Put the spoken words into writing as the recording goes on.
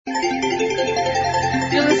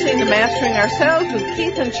You're listening to Mastering Ourselves with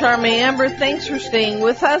Keith and Charmaine Amber. Thanks for staying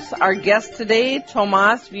with us. Our guests today,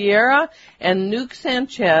 Tomas Vieira and Nuke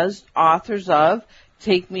Sanchez, authors of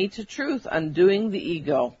Take Me to Truth, Undoing the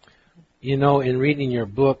Ego. You know, in reading your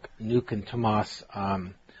book, Nuke and Tomas,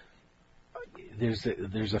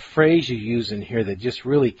 there's a phrase you use in here that just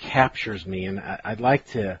really captures me, and I'd like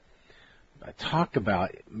to talk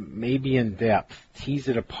about, maybe in depth, tease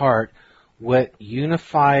it apart, what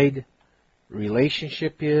unified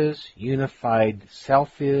relationship is, unified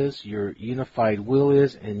self is, your unified will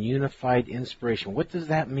is, and unified inspiration. What does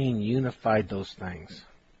that mean, unified those things?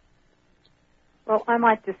 Well, I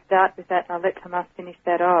might just start with that and I'll let Tomas finish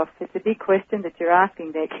that off. It's a big question that you're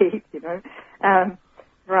asking there, Keith, you know.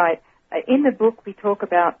 Right. In the book, we talk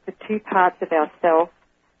about the two parts of ourself,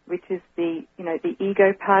 which is the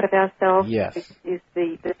ego part of ourselves, yes, which is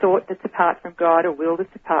the thought that's apart from God, or will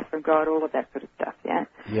that's apart from God, all of that sort of stuff, yeah?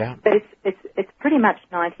 Yeah. But it's pretty much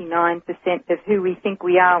 99% of who we think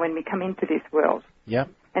we are when we come into this world. Yep.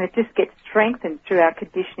 And it just gets strengthened through our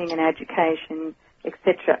conditioning and education,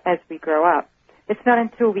 etc., as we grow up. It's not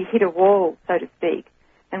until we hit a wall, so to speak,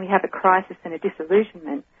 and we have a crisis and a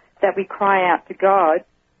disillusionment that we cry out to God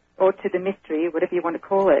or to the mystery, whatever you want to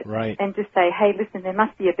call it, right, and just say, hey, listen, there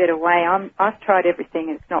must be a better way. I've tried everything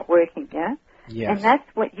and it's not working, yeah? Yes. And that's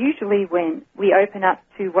what usually when we open up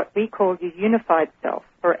to what we call your unified self,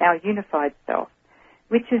 or our unified self,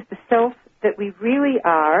 which is the self that we really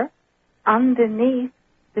are underneath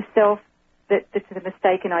the self that's the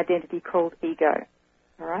mistaken identity called ego,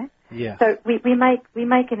 all right? Yes. So we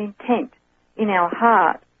make an intent in our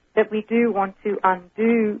heart that we do want to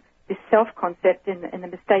undo this self-concept and the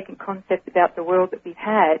mistaken concept about the world that we've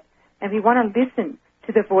had, and we want to listen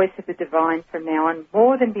to the voice of the divine from now on,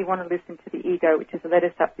 more than we want to listen to the ego, which has led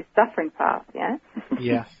us up this suffering path, yeah?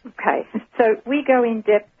 Yes. Okay, so we go in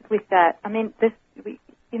depth with that. I mean, the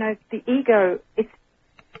ego,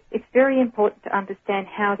 it's very important to understand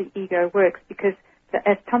how the ego works, because,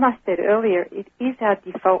 as Tomas said earlier, it is our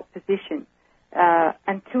default position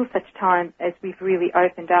until such time as we've really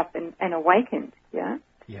opened up and awakened, yeah?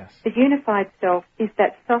 Yes. The unified self is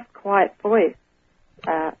that soft, quiet voice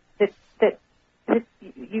that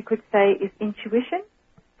you could say is intuition,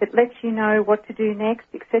 that lets you know what to do next,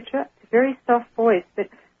 etc. It's a very soft voice, but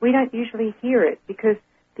we don't usually hear it because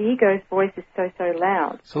the ego's voice is so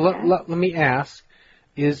loud. So let me ask,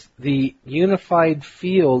 is the unified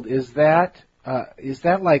field, is that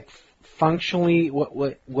like functionally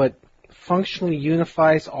what functionally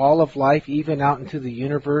unifies all of life, even out into the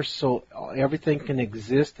universe, so everything can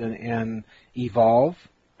exist and evolve?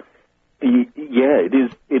 Yeah,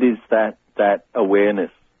 it is that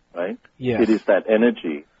awareness, right? Yes. It is that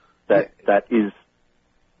energy that is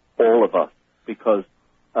all of us, because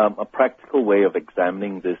a practical way of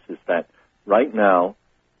examining this is that right now,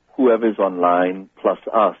 whoever's online plus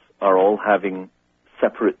us are all having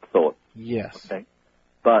separate thoughts. Yes. Okay?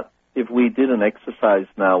 But if we did an exercise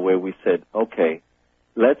now where we said, okay,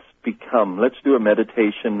 let's do a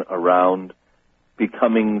meditation around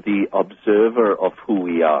becoming the observer of who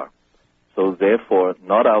we are. So therefore,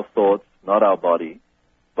 not our thoughts, not our body,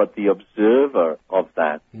 but the observer of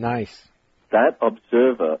that. Nice. That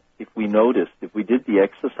observer, if we did the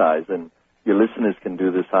exercise, and your listeners can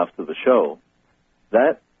do this after the show,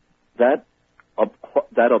 that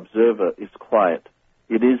observer is quiet.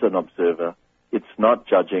 It is an observer. It's not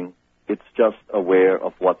judging. It's just aware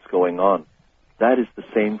of what's going on. That is the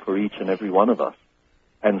same for each and every one of us.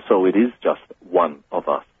 And so it is just one of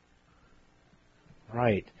us.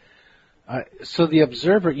 Right. So the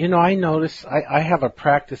observer, I notice, I have a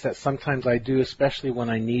practice that sometimes I do, especially when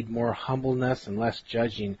I need more humbleness and less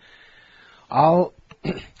judging. I'll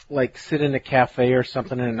like sit in a cafe or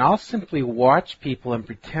something, and I'll simply watch people and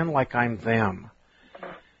pretend like I'm them.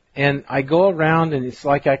 And I go around, and it's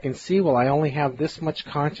like I can see, well, I only have this much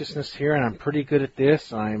consciousness here, and I'm pretty good at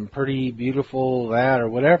this, and I'm pretty beautiful, that, or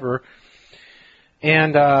whatever.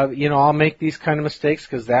 And, I'll make these kind of mistakes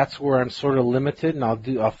because that's where I'm sort of limited, and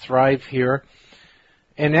I'll thrive here.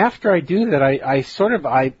 And after I do that,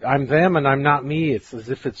 I'm them and I'm not me. It's as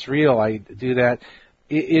if it's real. I do that.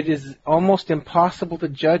 It is almost impossible to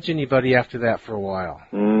judge anybody after that for a while.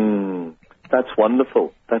 That's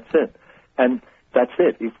wonderful. That's it. And that's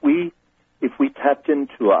it. If we tapped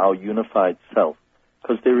into our unified self,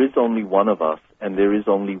 because there is only one of us and there is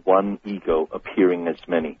only one ego appearing as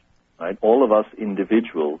many, right? All of us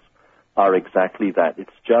individuals are exactly that.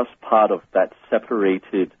 It's just part of that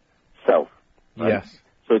separated self. Right? Yes.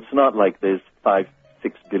 So it's not like there's 5-6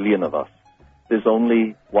 billion of us. There's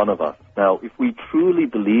only one of us. Now, if we truly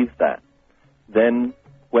believe that, then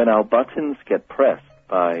when our buttons get pressed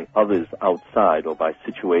by others outside or by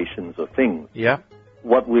situations or things. Yeah.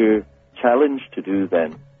 What we're challenged to do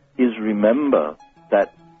then is remember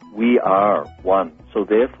that we are one. So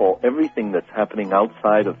therefore, everything that's happening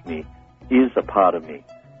outside of me is a part of me.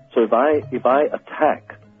 So if I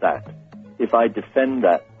attack that, if I defend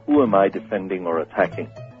that, who am I defending or attacking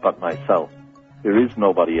but myself? There is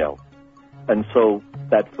nobody else. And so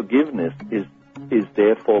that forgiveness is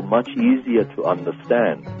therefore much easier to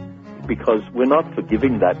understand, because we're not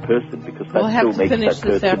forgiving that person, because that still makes that person we'll have to finish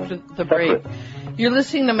this after the break. separate. You're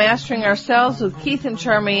listening to Mastering Ourselves with Keith and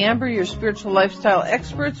Charmaine Amber, your spiritual lifestyle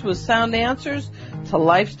experts with sound answers to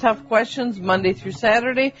life's tough questions, Monday through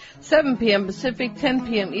Saturday, 7 p.m. Pacific, 10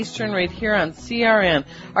 p.m. Eastern, right here on CRN.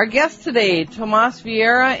 Our guests today, Tomas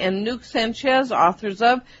Vieira and Nuke Sanchez, authors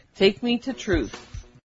of Take Me to Truth.